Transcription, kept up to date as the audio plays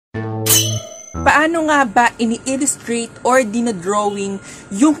Paano nga ba ini-illustrate or dinadrawing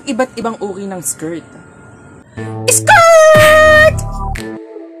yung iba't ibang uri ng skirt? Skirt!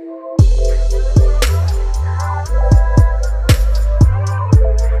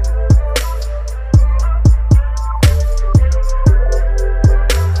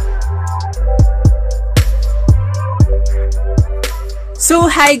 So,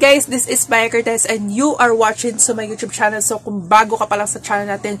 hi guys! This is Cortez and you are watching to my YouTube channel. So, kung bago ka pa lang sa channel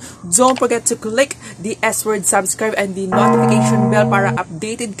natin, don't forget to click the S-word subscribe and the notification bell para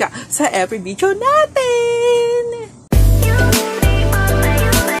updated ka sa every video natin!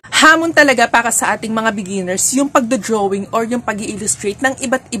 Hamon talaga para sa ating mga beginners yung pagdodrawing or yung pag-i-illustrate ng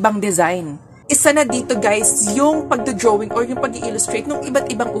iba't ibang design. Isa na dito guys, yung pagdodrawing or yung pag-i-illustrate ng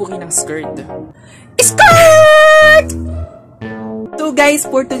iba't ibang uri ng skirt. Skirt! So guys,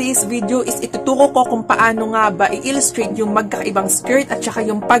 for today's video is ituturo ko kung paano nga ba i-illustrate yung magkakaibang skirt at saka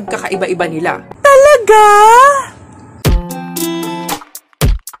yung pagkakaiba-iba nila. Talaga?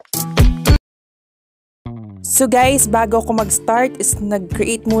 So guys, bago ako mag-start is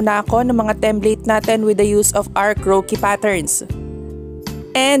nag-create muna ako ng mga template natin with the use of our croquis patterns.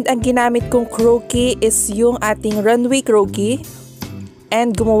 And ang ginamit kong croquis is yung ating runway croquis.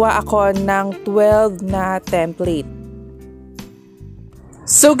 And gumawa ako ng 12 na template.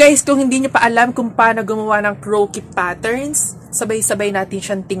 So guys, kung hindi nyo pa alam kung paano gumawa ng croquis patterns, sabay-sabay natin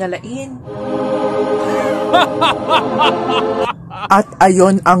siyang tingalain. At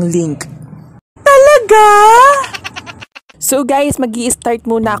ayon ang link. Talaga? So guys, mag-i-start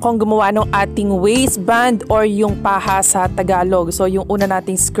muna akong gumawa ng ating waistband or yung paha sa Tagalog. So yung una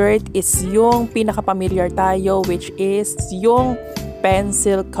nating skirt is yung pinaka-familiar tayo, which is yung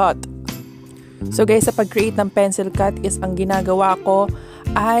pencil cut. So guys, sa pag-create ng pencil cut is ang ginagawa ko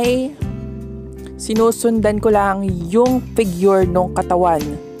ay sinusundan ko lang yung figure ng katawan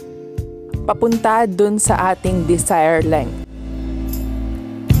papunta dun sa ating desired length.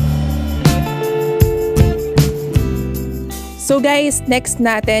 So guys, next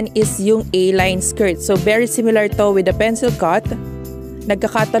natin is yung A-line skirt. So very similar to with the pencil cut.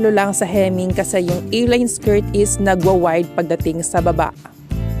 Nagkakatalo lang sa hemming kasi yung A-line skirt is nagwa-wide pagdating sa baba.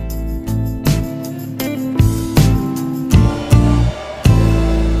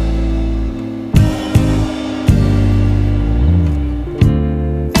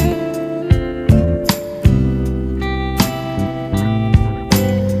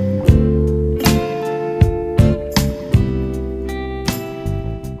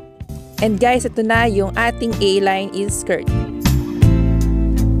 And guys, ito na yung ating A-line is skirt.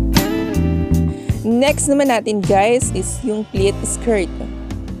 Next naman natin guys is yung pleat skirt.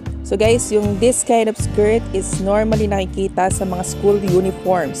 So guys, yung this kind of skirt is normally nakikita sa mga school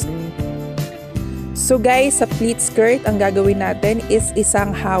uniforms. So guys, sa pleat skirt, ang gagawin natin is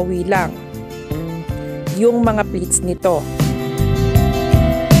isang hawi lang. Yung mga pleats nito.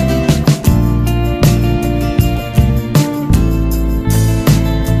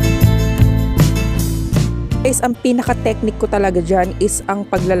 Guys, ang pinaka-technique ko talaga dyan is ang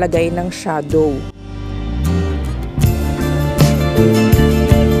paglalagay ng shadow.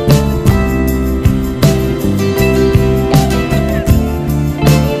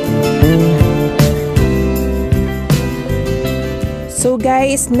 So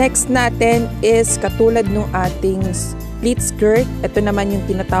guys, next natin is katulad nung ating pleat skirt. Ito naman yung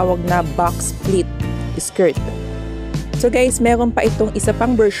tinatawag na box pleat skirt. So guys, meron pa itong isa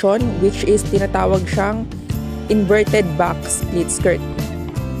pang version which is tinatawag siyang inverted box pleat skirt.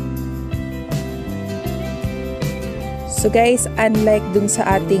 So guys, unlike dun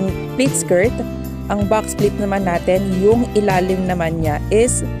sa ating pleat skirt, ang box pleat naman natin, yung ilalim naman niya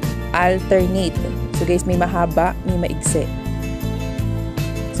is alternate. So guys, may mahaba, may maigsi.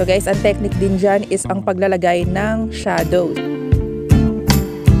 So guys, ang technique din dyan is ang paglalagay ng shadow.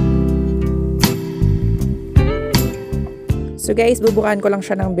 So guys, bubukan ko lang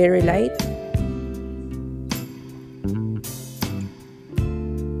siya ng very light.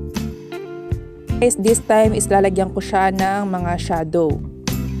 Guys, this time is lalagyan ko siya ng mga shadow.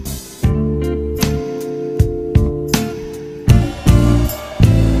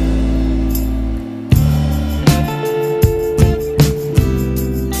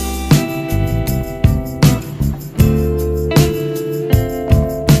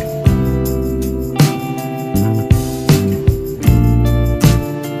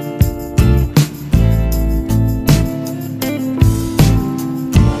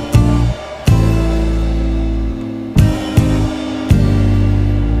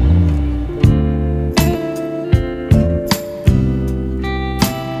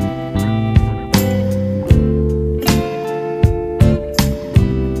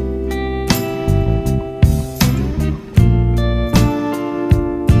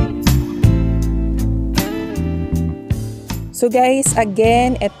 So guys,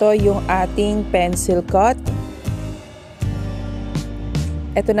 again, ito yung ating pencil cut.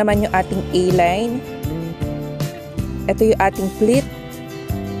 Ito naman yung ating A-line. Ito yung ating pleat.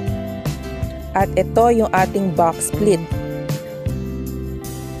 At ito yung ating box pleat.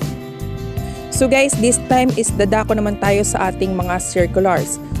 So guys, this time is dadako naman tayo sa ating mga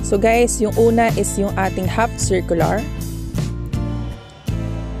circulars. So guys, yung una is yung ating half circular.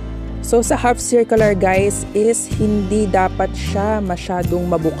 So sa half circular guys is hindi dapat siya masyadong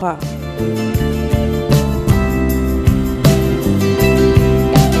mabuka.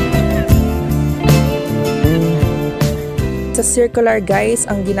 Sa circular guys,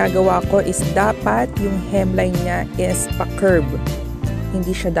 ang ginagawa ko is dapat yung hemline niya is pa-curve.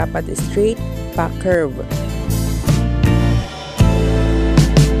 Hindi siya dapat straight, pa-curve.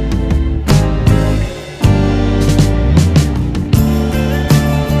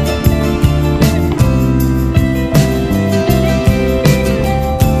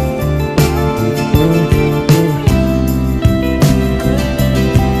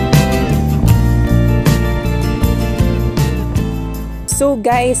 So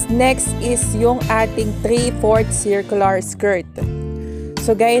guys, next is yung ating 3/4 circular skirt.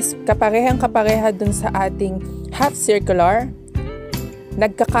 So guys, kapareha dun sa ating half circular.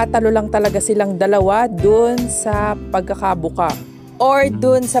 Nagkakatalo lang talaga silang dalawa dun sa pagkakabuka or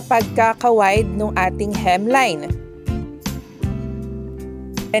dun sa pagkaka-wide ng ating hemline.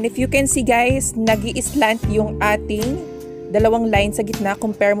 And if you can see guys, nag-i-slant yung ating dalawang line sa gitna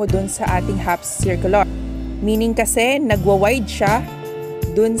compare mo dun sa ating half circular. Meaning kasi nagwa-wide siya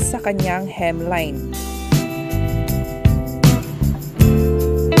dun sa kanyang hemline.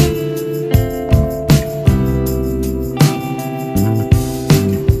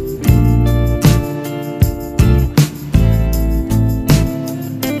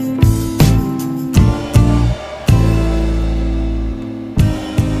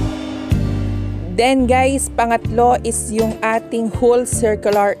 Then guys, pangatlo is yung ating whole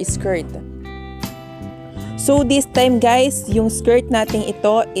circular skirt. So this time guys, yung skirt natin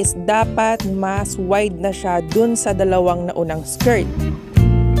ito is dapat mas wide na siya dun sa dalawang naunang skirt.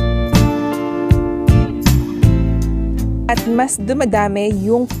 At mas dumadami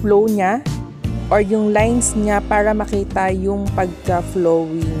yung flow niya or yung lines niya para makita yung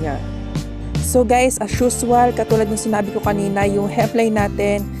pagka-flowy niya. So guys, as usual, katulad ng sinabi ko kanina, yung hemline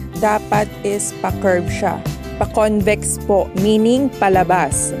natin dapat is pa-curve siya. Pa-convex po, meaning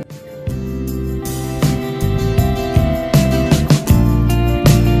palabas.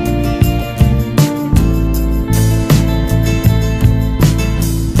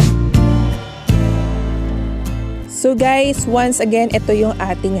 So guys, once again, ito yung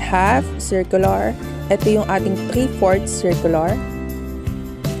ating half circular, ito yung ating 3/4 circular,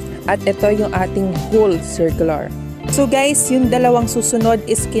 at ito yung ating whole circular. So guys, yung dalawang susunod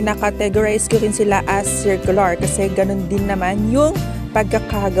is kinakategorize ko rin sila as circular kasi ganun din naman yung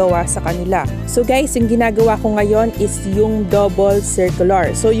pagkakagawa sa kanila. So guys, yung ginagawa ko ngayon is yung double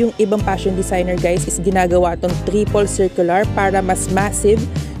circular. So yung ibang fashion designer guys is ginagawa tong triple circular para mas massive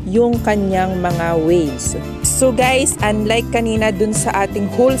yung kanyang mga waves. So guys, unlike kanina dun sa ating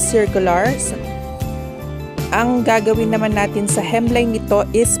whole circulars, ang gagawin naman natin sa hemline nito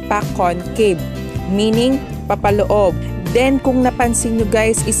is pa-concave, meaning papaloob. Then kung napansin nyo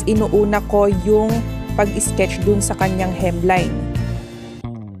guys is inuuna ko yung pag-sketch dun sa kanyang hemline.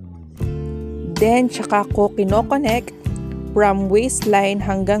 Then tsaka ko kino-connect from waistline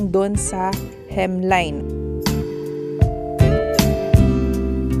hanggang dun sa hemline.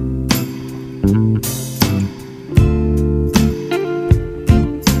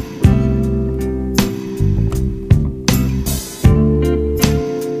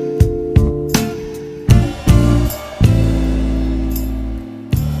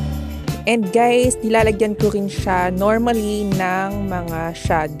 And guys, nilalagyan ko rin siya normally ng mga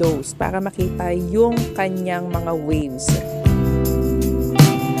shadows para makita yung kanyang mga waves.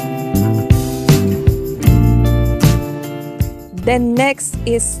 Then next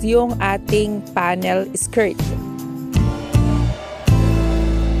is yung ating panel skirt.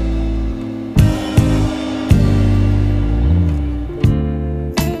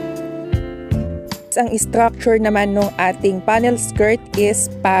 Ang structure naman ng ating panel skirt is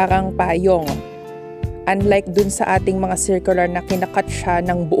parang payong. Unlike dun sa ating mga circular na kinakat siya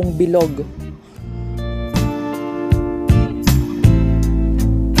ng buong bilog.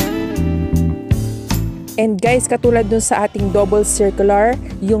 And guys, katulad dun sa ating double circular,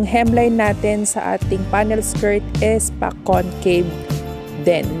 yung hemline natin sa ating panel skirt is pa-concave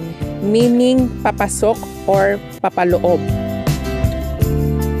din. Meaning papasok or papaloob.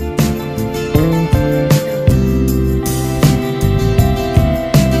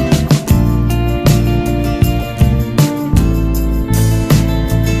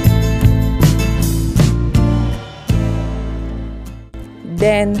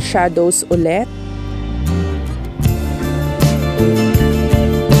 Then, shadows ulit.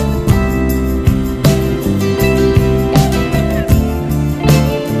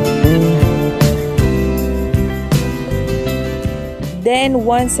 Then,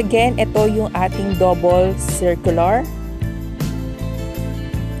 once again, ito yung ating double circular.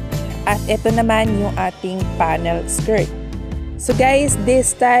 At ito naman yung ating panel skirt. So guys,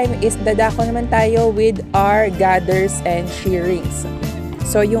 this time is dadako naman tayo with our gathers and sheerings.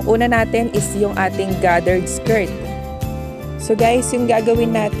 So yung una natin is yung ating gathered skirt. So guys, yung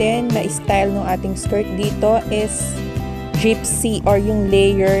gagawin natin na style ng ating skirt dito is gypsy or yung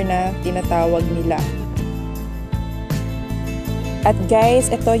layer na tinatawag nila. At guys,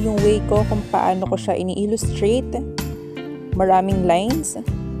 ito yung way ko kung paano ko siya ini-illustrate. Maraming lines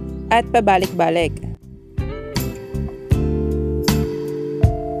at pabalik-balik.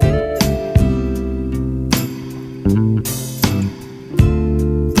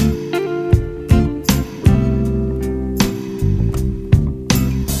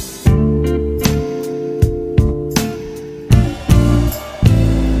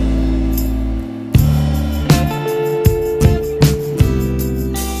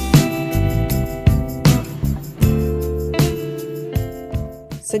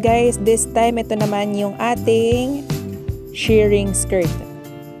 So guys, this time ito naman yung ating shearing skirt.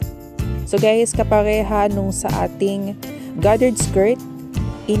 So guys, kapareha nung sa ating gathered skirt,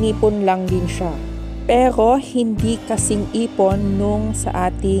 inipon lang din siya. Pero hindi kasing ipon nung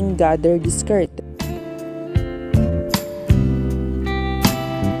sa ating gathered skirt.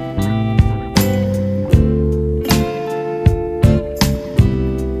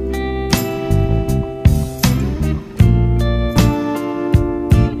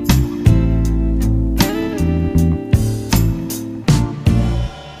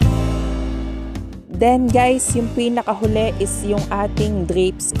 Then guys, yung pinakahuli is yung ating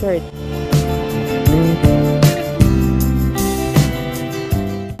drape skirt.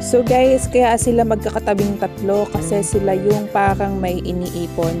 So guys, kaya sila magkakatabing tatlo kasi sila yung parang may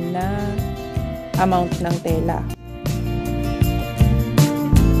iniipon na amount ng tela.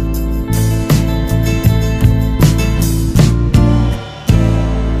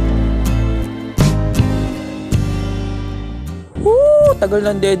 Woo! Tagal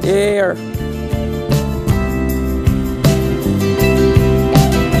ng dead air!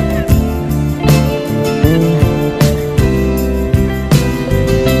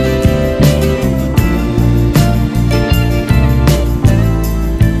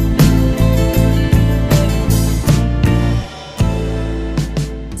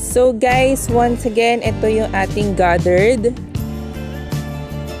 So guys, once again, ito yung ating gathered.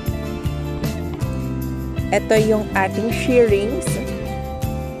 Ito yung ating sheerings.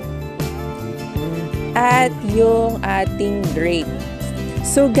 At yung ating drape.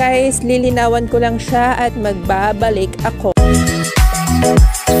 So guys, lilinawan ko lang siya at magbabalik ako.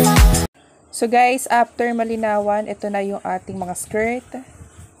 So guys, after malinawan, ito na yung ating mga skirt.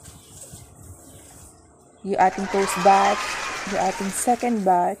 Yung ating first batch. Yung ating second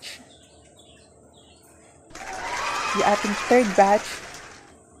batch, yung ating third batch,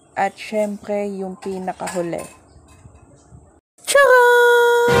 at syempre yung pinakahuli.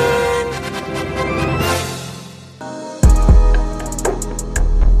 Charan!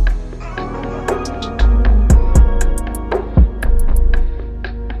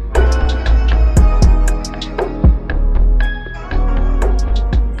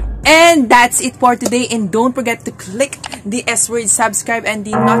 And that's it for today, and don't forget to click the S-word subscribe and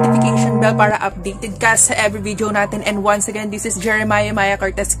the notification bell para updated ka sa every video natin. And once again, this is Jeremiah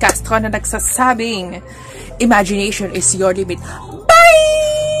Cortez Castro na nagsasabing, imagination is your limit.